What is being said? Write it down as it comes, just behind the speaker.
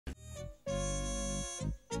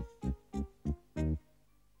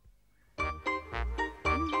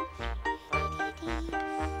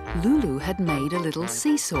Lulu had made a little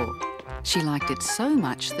seesaw. She liked it so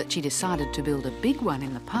much that she decided to build a big one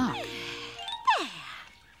in the park.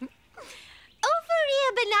 Over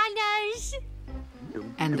here, bananas!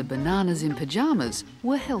 And the bananas in pyjamas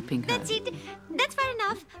were helping her. That's it. That's fair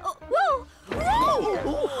enough. Oh, whoa!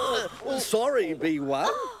 Whoa! Sorry, B1.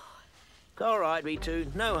 All right,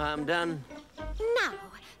 B2. No harm done. Now,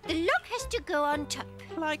 the log has to go on top.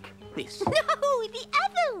 Like this. No, the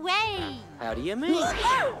other way. How do you mean?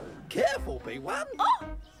 Careful, B1.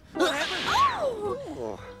 What happened?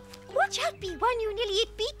 Oh! Watch out, B1. You nearly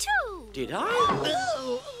hit B2. Did I?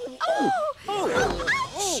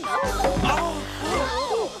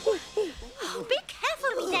 Be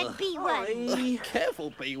careful with that, B1.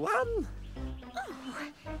 Careful, B1.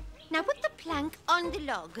 Now put the plank on the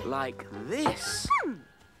log. Like this.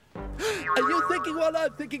 Are you thinking what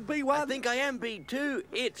I'm thinking, B1? I think I am B2.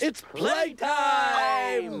 It's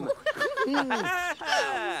playtime!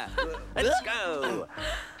 Let's go.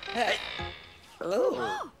 Hey.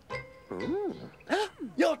 Oh.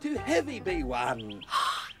 You're too heavy, B1.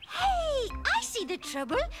 Hey, I see the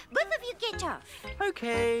trouble. Both of you get off.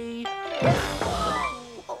 Okay.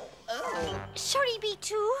 Sorry,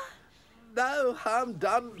 B2. No harm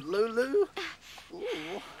done, Lulu.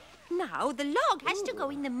 Now the log has to go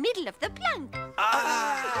in the middle of the plank.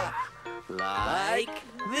 Like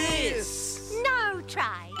this. Now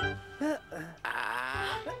try.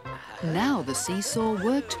 Now the seesaw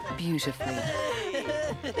worked beautifully.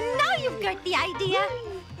 Now you've got the idea.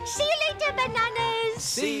 See you later, bananas.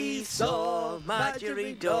 Seesaw,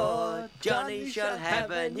 Marjorie Daw, Johnny shall have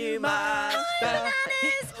a new master.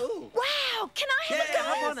 Bananas! Wow, can I have a go?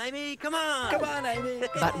 Come on, Amy, come on. Come on, Amy.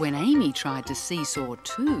 But when Amy tried to seesaw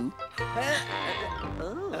too,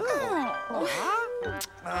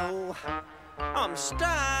 I'm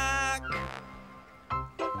stuck.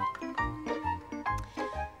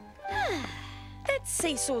 That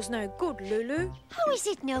seesaw's no good, Lulu. How is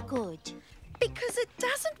it no good? Because it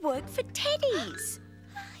doesn't work for Teddies.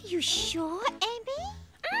 Are you sure,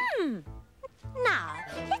 Amy? Now,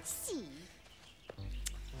 let's see.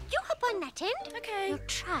 You hop on that end. Okay. You'll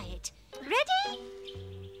try it. Ready?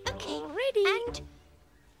 Okay. Ready. And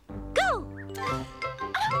go!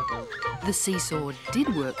 the seesaw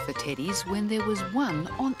did work for Teddies when there was one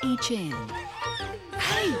on each end.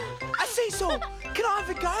 Hey, a seesaw! Can I have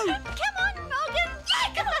a go? Come on, Morgan!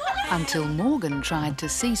 Yeah, come on! Until Morgan tried to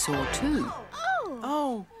seesaw too.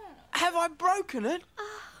 Oh, have I broken it?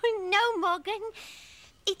 Oh, no, Morgan.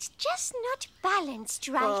 It's just not balanced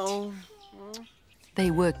right. Oh.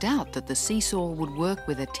 They worked out that the seesaw would work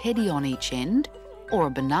with a teddy on each end, or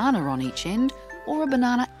a banana on each end, or a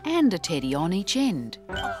banana and a teddy on each end.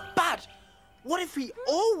 But what if we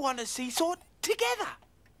all want a seesaw together?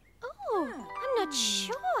 Oh, I'm not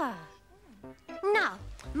sure. Now,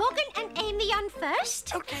 Morgan and Amy on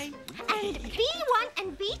first. Okay. And B1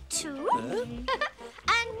 and B2.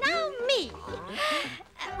 And now me.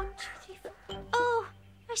 1, 2, 3, 4. Oh,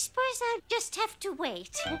 I suppose I'll just have to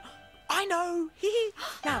wait. I know.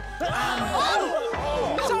 Now,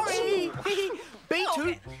 sorry.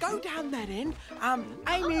 B2, go down that end.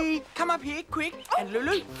 Amy, come up here, quick. And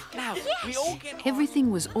Lulu, now, we all get on.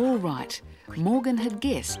 Everything was all right. Morgan had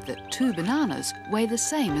guessed that 2 bananas weigh the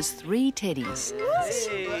same as 3 teddies.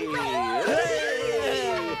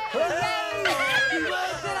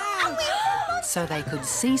 So they could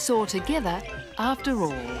seesaw together after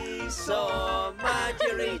all. Seesaw,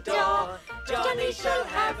 Marjorie Daw, Johnny shall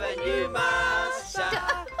have a new master.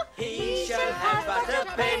 He shall have but a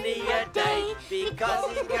penny a day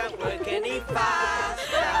because he can't work any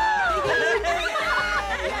faster.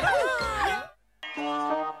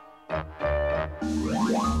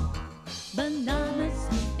 Bananas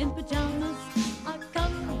in pyjamas are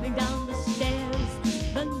coming down the stairs.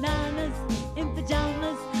 Bananas in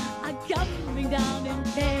pyjamas are coming down in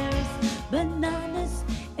pairs. Bananas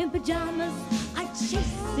in pyjamas are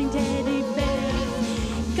chasing teddy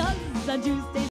bears. 'Cause on Tuesday